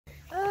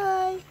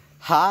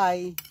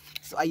Hi!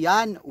 So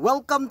ayan,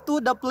 welcome to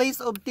the place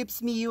of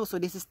TipsMeYou.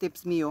 So this is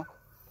TipsMeYou.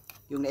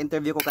 Yung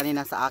na-interview ko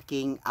kanina sa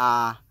aking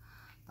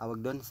tawag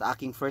doon, sa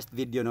aking first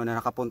video no,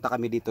 na nakapunta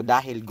kami dito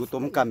dahil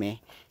gutom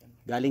kami.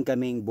 Galing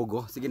kaming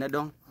Bugo. Sige na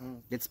dong.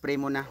 Let's pray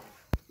muna.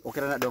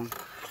 Okay na dong.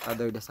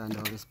 Father, the Son,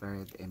 the Holy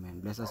Spirit. Amen.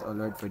 Bless us, O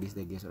Lord, for this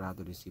day gifts we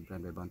have to receive from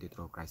the bounty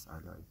through Christ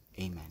our Lord.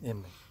 Amen.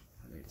 Amen.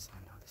 Father, the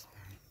Son, the Holy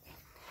Spirit.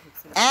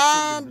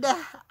 And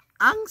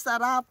ang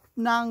sarap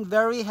ng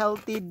very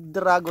healthy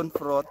dragon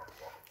fruit.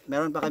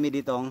 Meron pa kami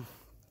ditong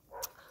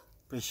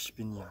Fresh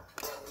pinya.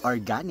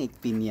 organic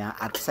pinya.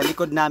 At sa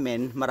likod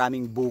namin,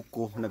 maraming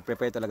buko.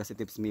 Nag-prepare talaga si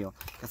TipsMeYou.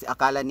 Kasi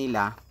akala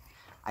nila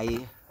ay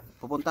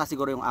pupunta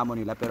siguro yung amo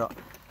nila. Pero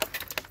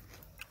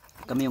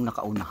kami yung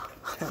nakauna.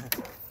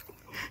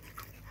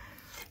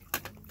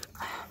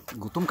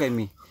 Gutom kay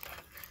mi.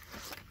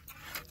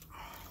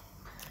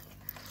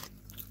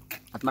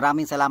 At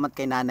maraming salamat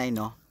kay nanay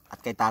no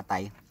at kay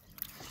tatay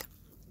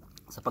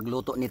sa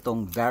pagluto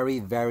nitong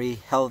very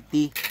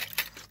healthy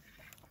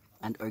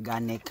and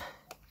organic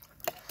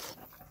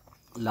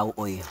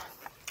lauoy.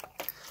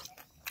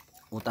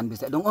 Utan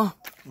bisa dong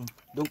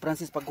dong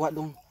Francis pagwa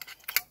dong.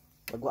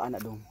 Pagwa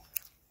anak dong.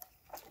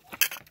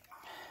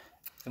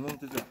 Ano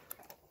ito?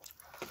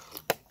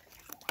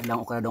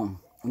 Ilang okra dong.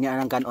 Unya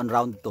nang kanon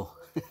round to.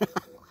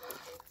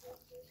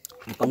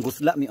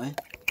 Panggusla mi ay.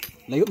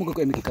 Layo mo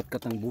ko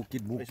mikikat-kat ng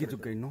bukid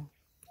jud kay no.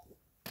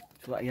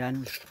 So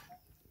ayan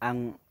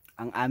ang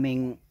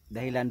aming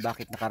dahilan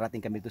bakit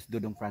nakarating kami dito sa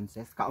Dodong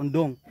Frances.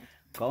 Kaundong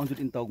jud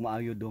intawag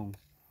maayo dong.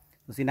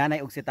 So si nanay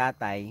ug si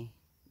tatay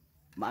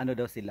maano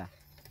daw sila.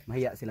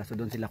 Mahiya sila so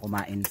doon sila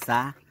kumain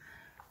sa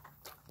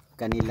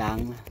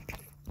kanilang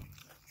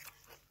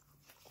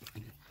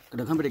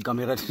kadang ba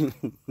kamera din.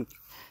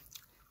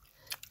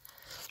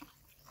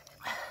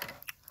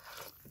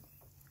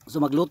 So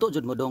magluto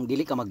jud mo dong,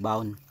 dili ka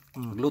magbaon.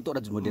 Magluto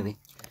ra jud mo diri.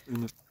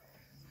 Init.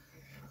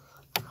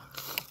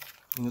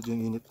 Init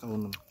yung init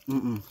ako naman.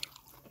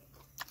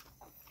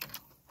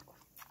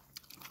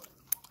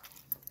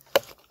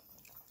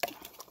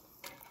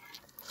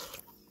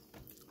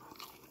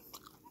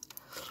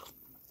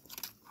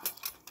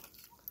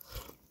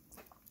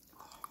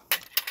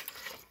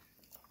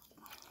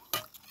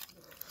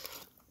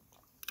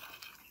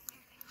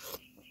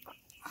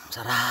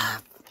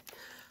 Sarap.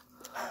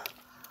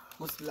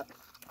 Musla.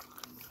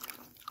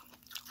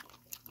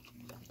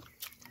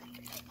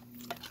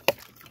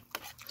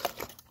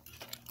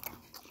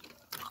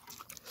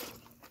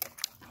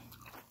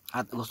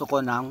 At gusto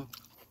ko ng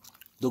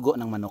dugo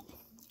ng manok.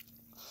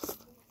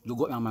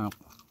 Dugo ng manok.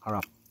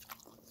 Harap.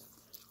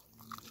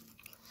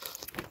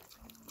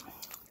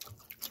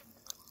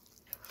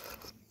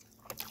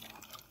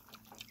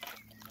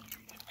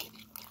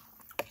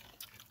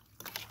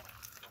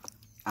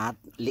 At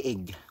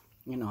liig.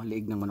 You know,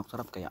 liig ng manok.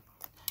 Sarap kaya.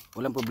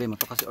 Walang problema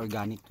to kasi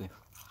organic to eh.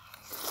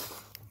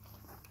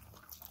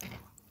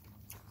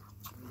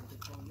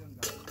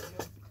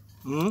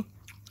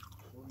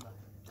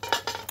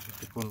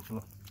 Tipon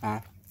ko na. Ha?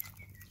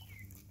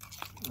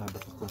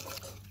 Batikon.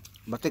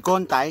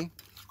 Batikon tay.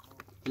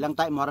 Ilang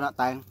tay mo na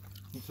tay?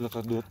 Sila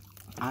kadut.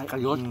 Ay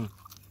ayun.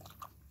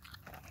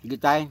 Sige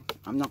tay.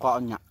 Am nang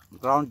kaon niya.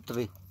 Round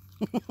 3.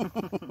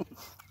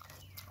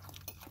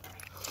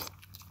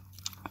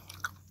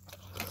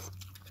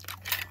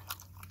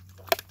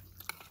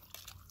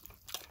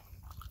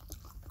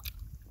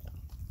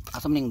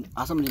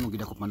 Asam ning mo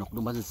gidakop manok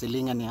dum ba sa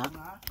silingan niya.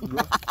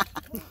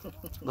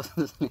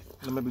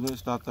 Alam mo binigay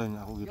sa tatay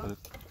niya ako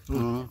gipalit.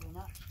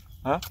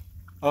 Ha?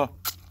 Oh,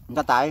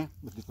 Nga tay.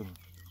 batikon.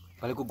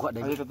 Balik ko gwa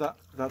Ay dai. tata.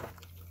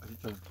 Ay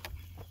tata.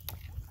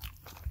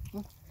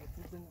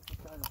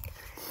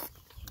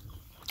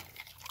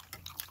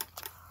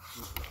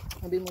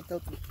 Sabi mo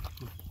tawag.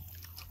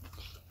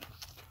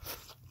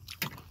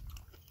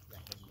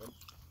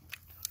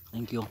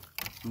 Thank you.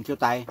 Thank you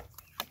tay.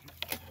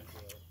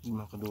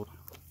 Mga kadut.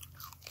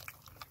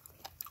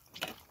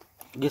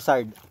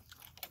 Gizzard.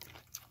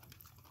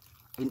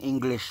 In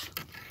English.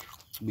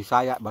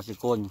 Bisaya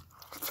basikon.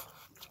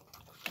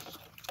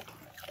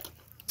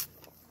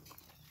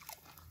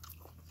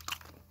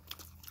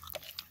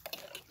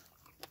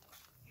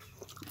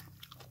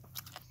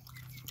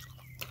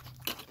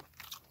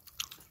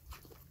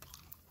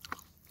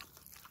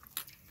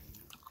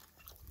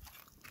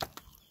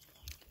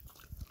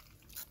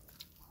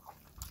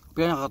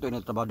 Kaya nakakatuwa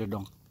na trabaho dito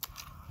dong.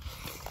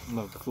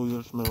 Mag 2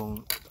 years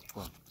merong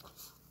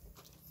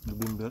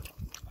November.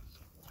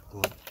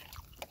 Tuwan.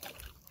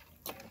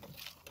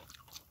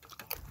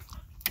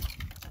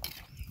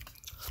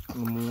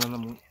 Namunga na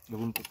mong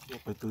gawin ko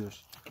pa 2 years.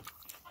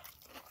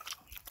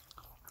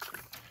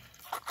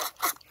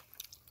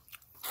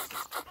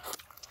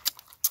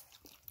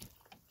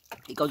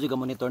 Ikaw juga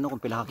monitor no kung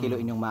pila ka kilo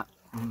inyong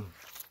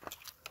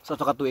sa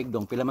so, katuig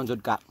dong pila man jud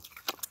ka.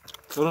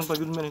 Karon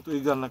pag yun man ito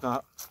igan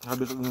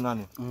nakahabit og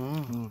nani.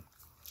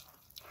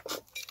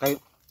 Kay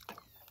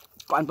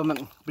kuan pa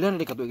man pila na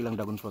di katuig lang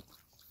dragon fruit.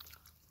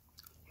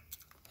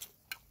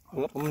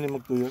 Wala pa man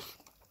mag 2 years.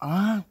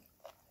 Ah.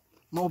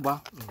 Mao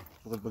ba?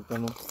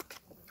 Pagtanong.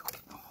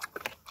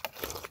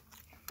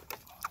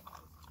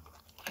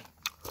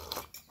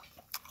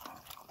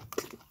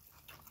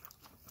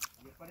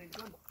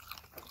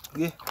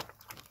 Sige.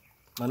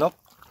 Manok.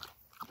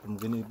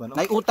 Mungkin iba no.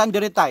 Naiutan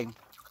diri tay.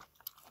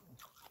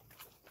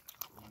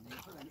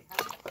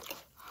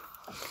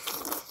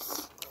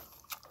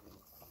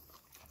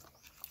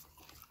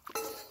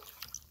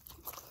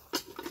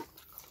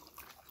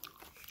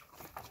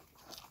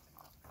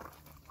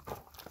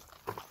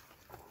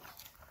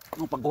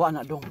 Ang paggawa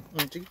na dong.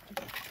 Sige.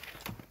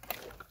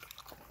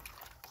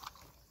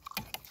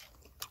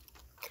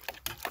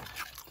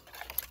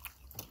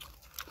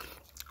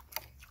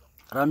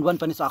 Round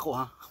 1 pa ni sa ako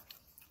ha.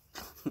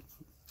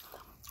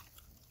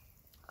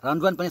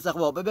 Round 1 pa ni sa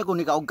ako. Bebe kung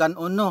ikaw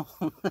kanon no.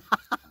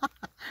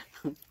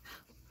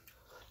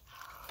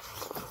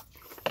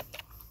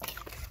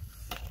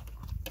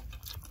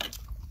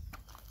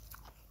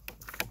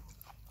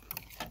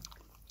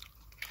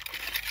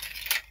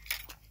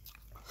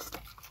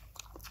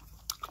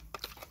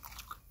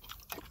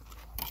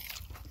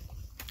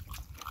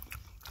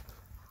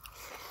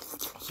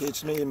 Si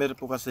TipsMeYou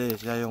po kasi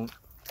siya yung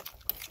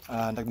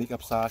nag-make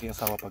up sa aking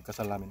asawa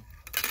pagkasal namin.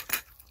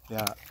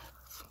 Kaya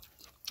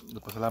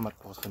nagpasalamat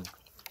po sa kanya.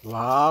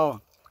 Wow.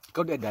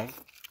 Ikaw di aday.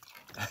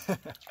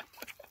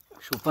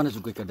 Supa na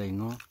sugay ka day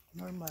no.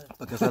 Normal.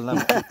 Pagkasal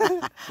namin.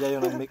 Siya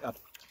yung nag-make up.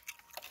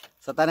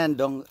 Sa tanan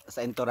dong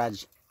sa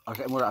entourage o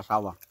sa imong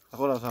asawa.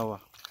 Ako lang asawa.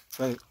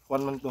 Kaya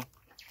 1 month to.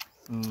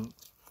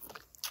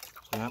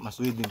 Kaya mas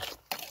wedding.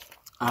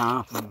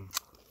 Ah.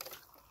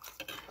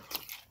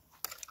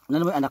 Ano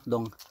naman anak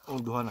dong?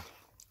 Duha na.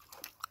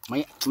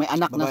 May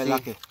anak Babae, na si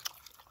laki.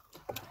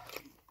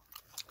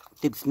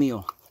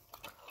 TipsMeYou.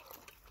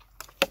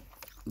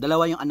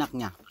 Dalawa yung anak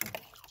niya.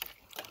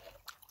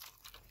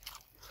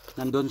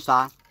 Nandun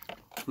sa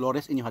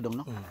Flores inyo hadong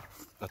no?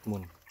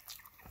 Katmon.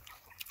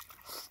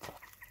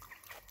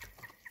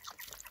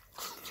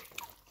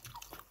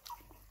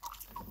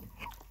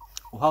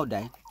 Uhaw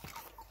day.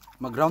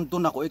 Mag-round 2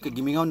 na ko kay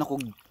gimingaw na ko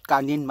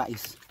kanin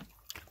mais.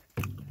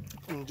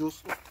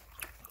 Juice.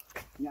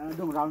 Nya ano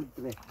dong round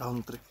 3.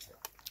 Round 3.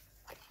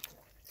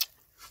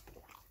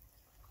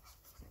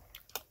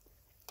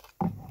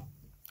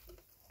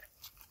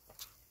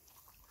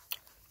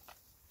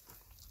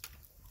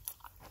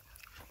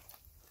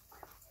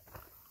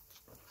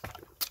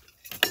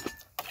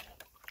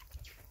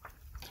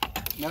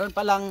 Meron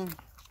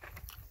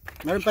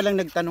palang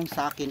nagtanong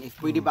sa akin if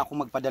pwede ba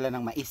ako magpadala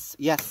ng mais.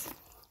 Yes.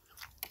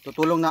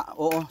 Tutulong na.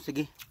 Oo,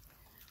 sige.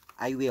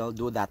 I will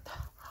do that.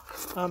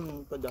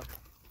 Pada.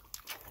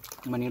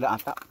 Manila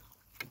ata.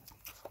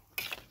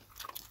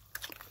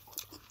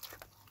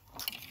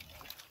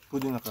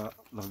 Pwede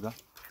nakalarga.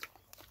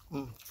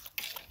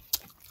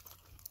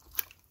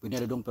 Pwede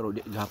na dong pero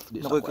di sa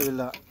Nakoy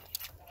kaila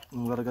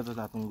ng larga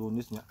sa atong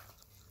Lunes niya.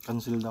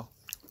 Cancel daw.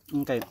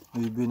 Okay.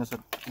 Maybe na sa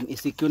Ang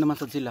ECQ naman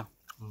sad sila.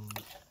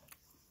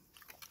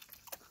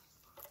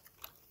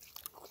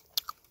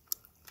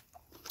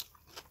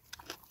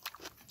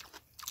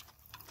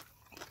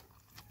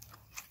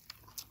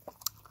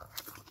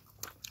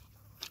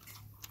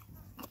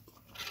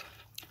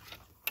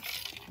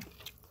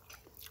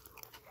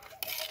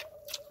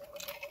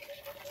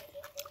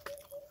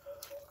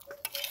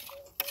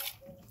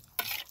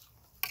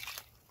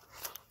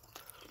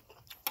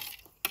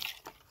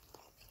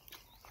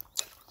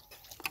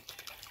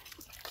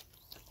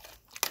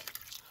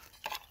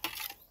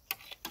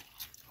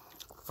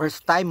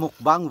 First time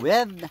mukbang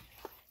with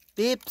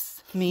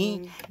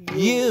TipsMeYou.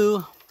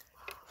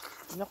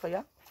 Ano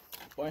kaya?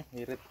 Oy,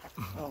 hirit.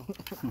 Oh.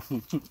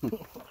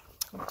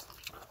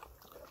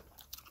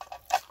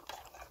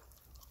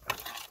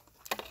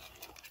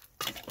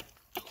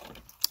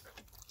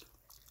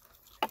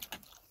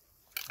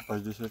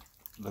 Pwede siya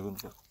lagun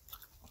po.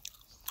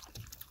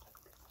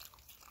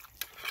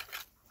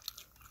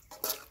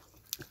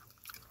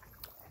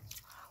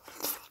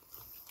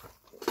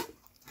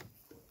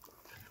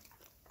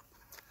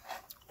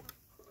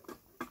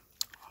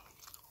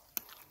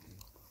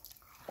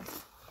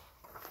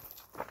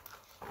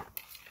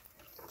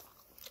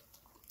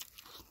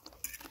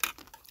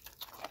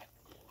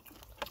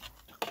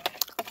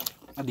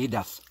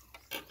 Adidas.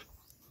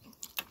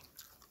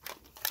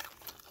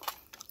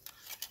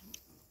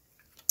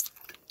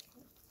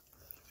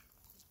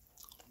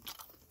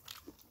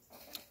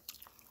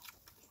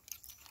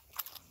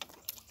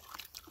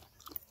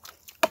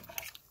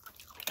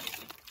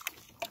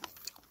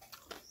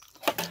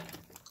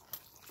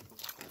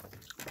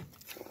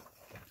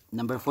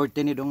 Number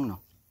 14 ni dong no.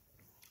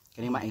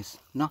 Kani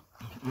mais, no?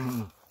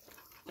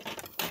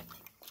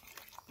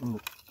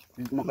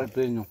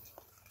 Makal nyo.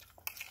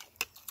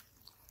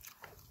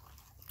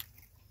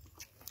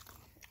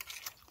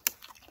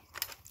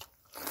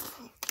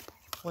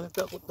 Wala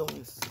ka ako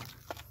tongis.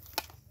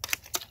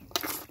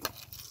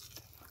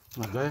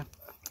 Okay.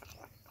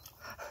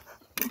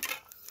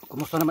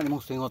 Kumusta naman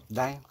imong singot,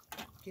 Day?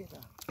 Kira.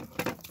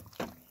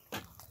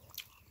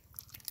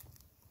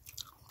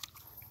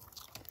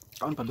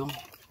 Kaon pa dong?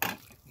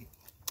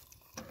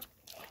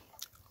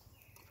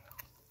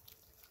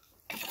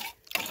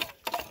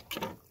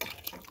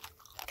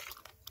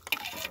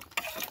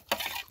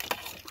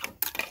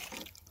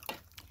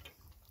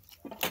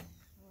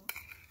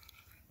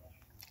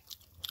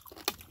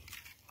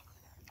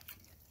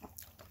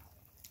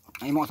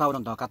 imong asawa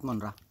nung to, Katmon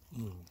ra.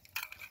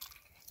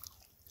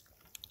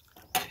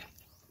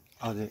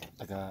 Di,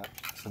 taga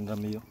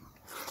Sandramiyo.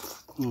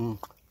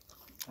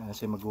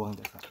 Siya maguwang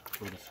dyan sa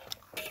tulis.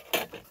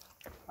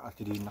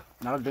 Ati din na.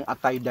 Naroon din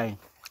atay day.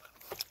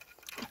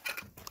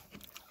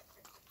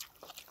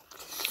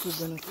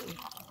 Suga na siya eh.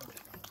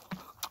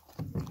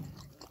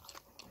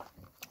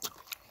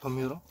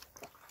 Pamiro?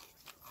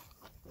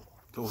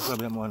 Ito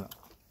sabi mo na.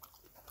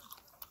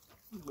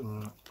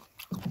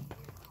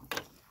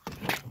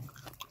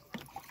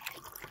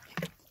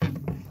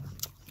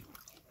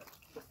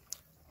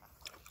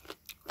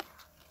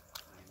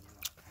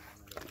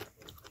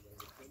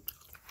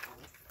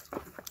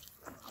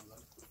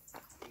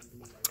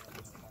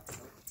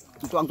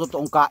 Ito ang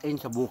totoong kain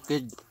sa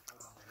bukid.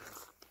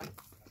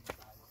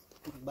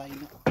 Bye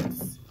na.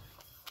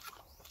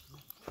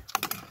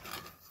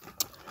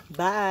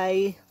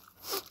 Bye!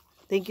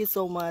 Thank you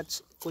so much,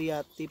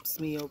 Kuya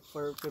TipsMeYou,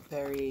 for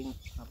preparing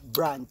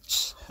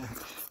brunch,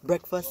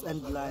 breakfast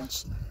and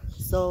lunch.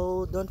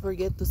 So don't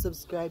forget to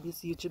subscribe his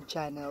YouTube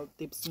channel,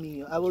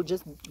 TipsMeYou. I will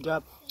just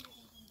drop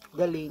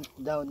the link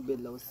down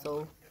below.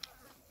 So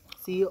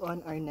see you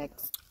on our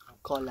next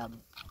collab.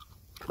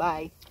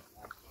 Bye!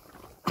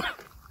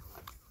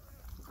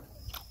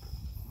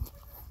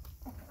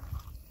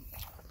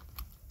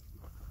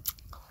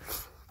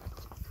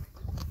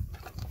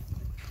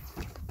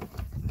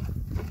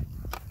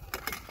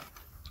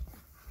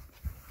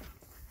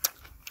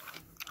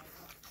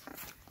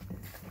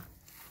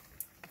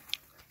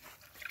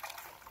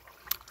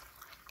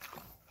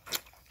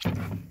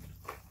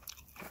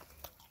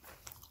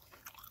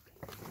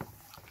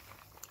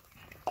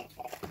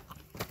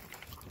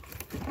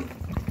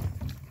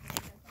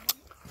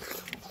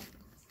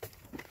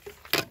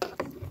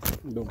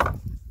 Dong.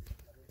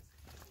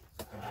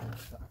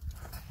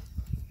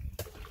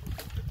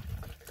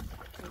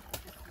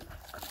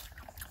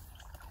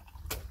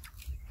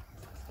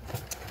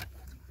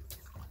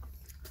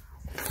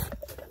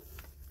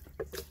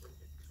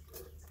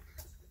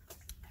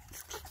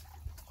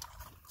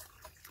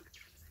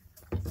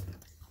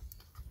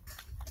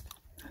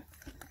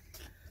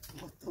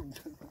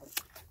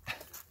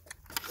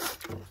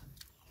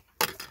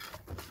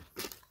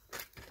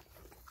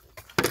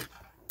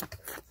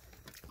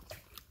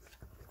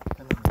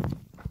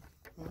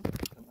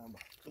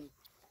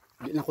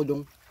 Di na ko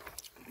dong.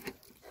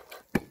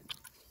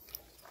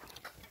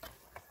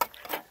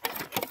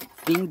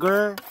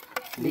 Finger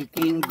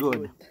licking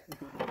good.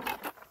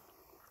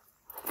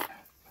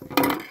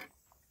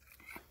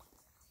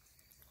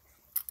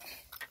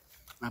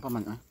 Apa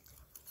man ah?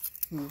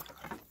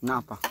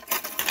 Napa?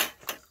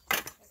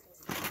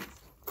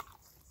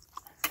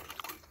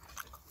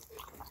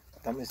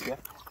 Tamis ya?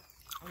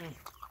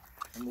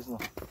 Tamis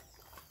mo.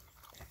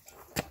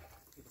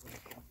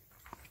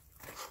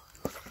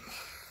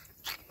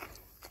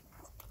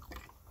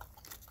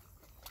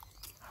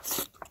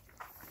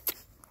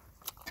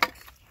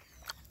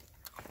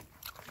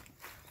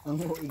 Ang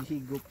huig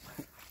higop.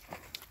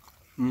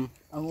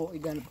 Ang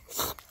huig ano.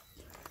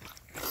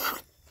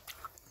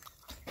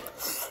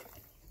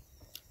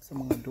 Sa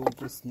mga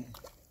dugos niya.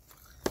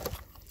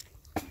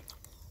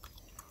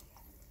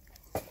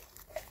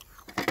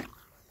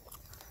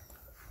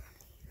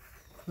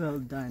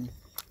 Well done.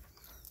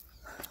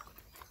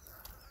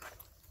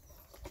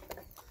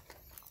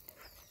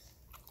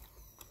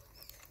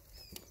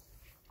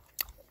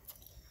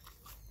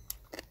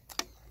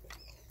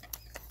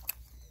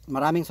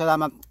 Maraming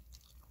salamat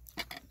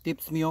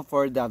TipsMeYou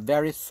for the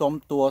very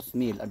sumptuous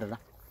meal. Adara.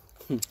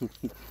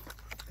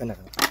 Kana.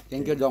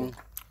 Thank you dong.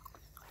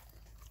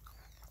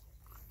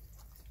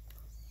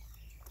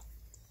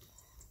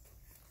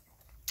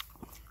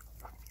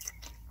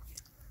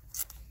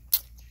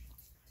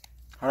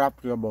 Harap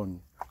your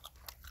bone.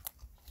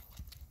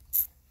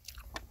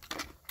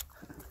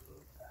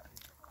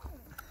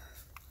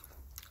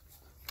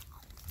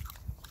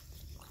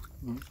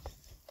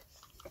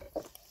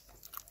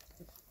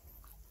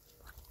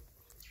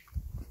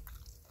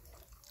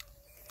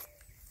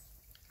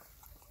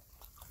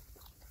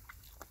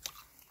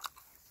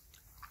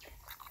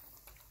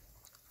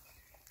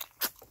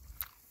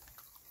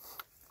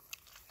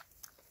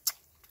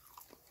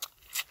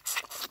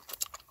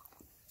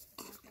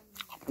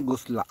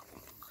 Gusla.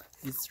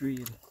 It's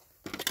real.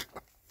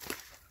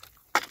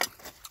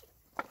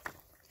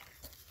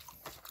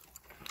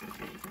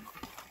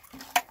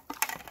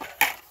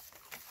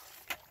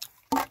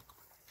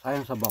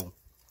 Sayang sabaw.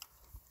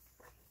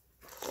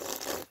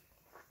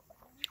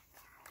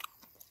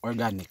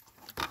 Organic.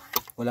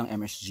 Walang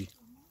MSG.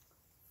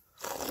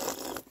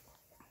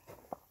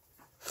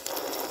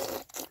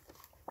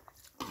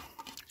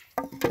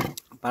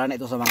 Para na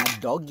ito sa mga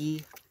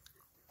doggy.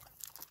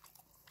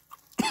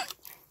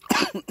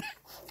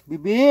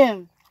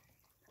 Bibing!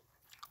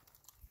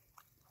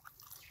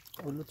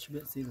 Ulot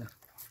siya sila.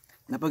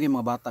 Napag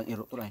yung mga batang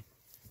iro to rin.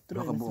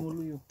 Try na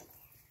sumulo yun.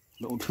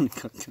 Doon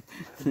ka.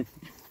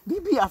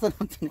 Bibi, asa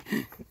natin.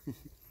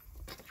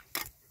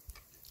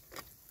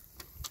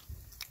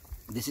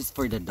 This is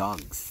for the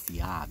dogs.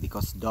 Yeah,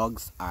 because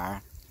dogs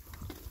are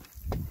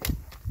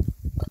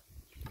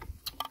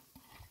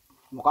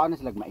Mukha na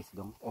sila mais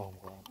dong. Oh,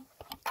 mukha.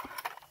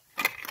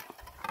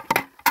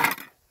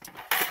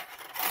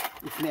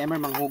 If ni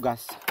Emer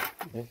manghugas.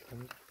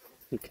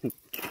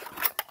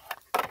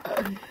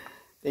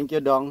 Thank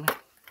you, Dong.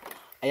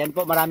 Ayan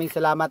po, maraming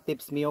salamat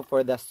TipsMeYou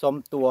for the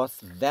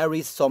sumptuous,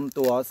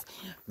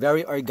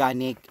 very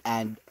organic,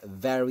 and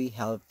very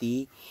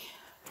healthy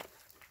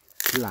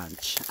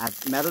lunch. At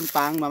meron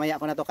pang, mamaya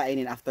ko na to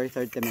kainin after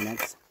 30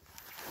 minutes.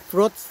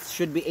 Fruits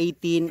should be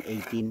 18.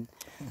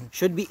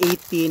 Should be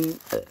 18.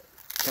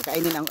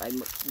 Kakainin ang,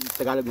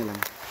 Tagalog na lang.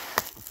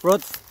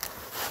 Fruits,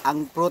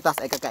 ang prutas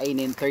ay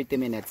kakainin 30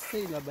 minutes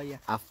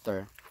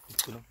after.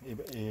 Ito lang,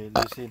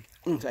 lisin.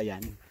 So,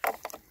 ayan.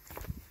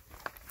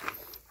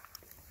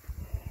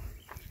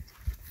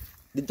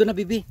 Dito na,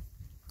 bibi.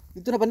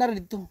 Dito na, banara,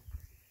 dito.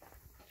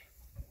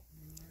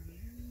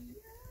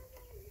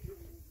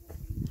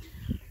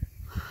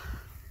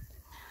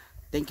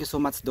 Thank you so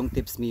much, Dong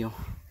TipsMeYou.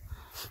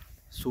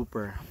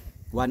 Super.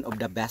 One of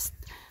the best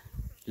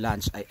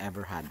lunch I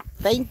ever had.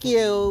 Thank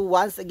you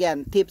once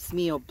again,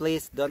 TipsMeYou.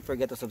 Please don't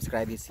forget to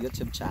subscribe his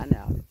YouTube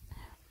channel.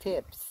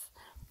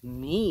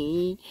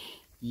 TipsMeYou.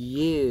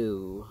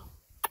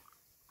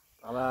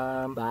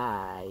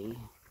 Bye.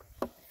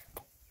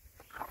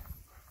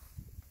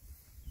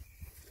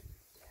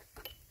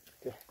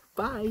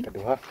 Bye.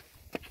 Kedua.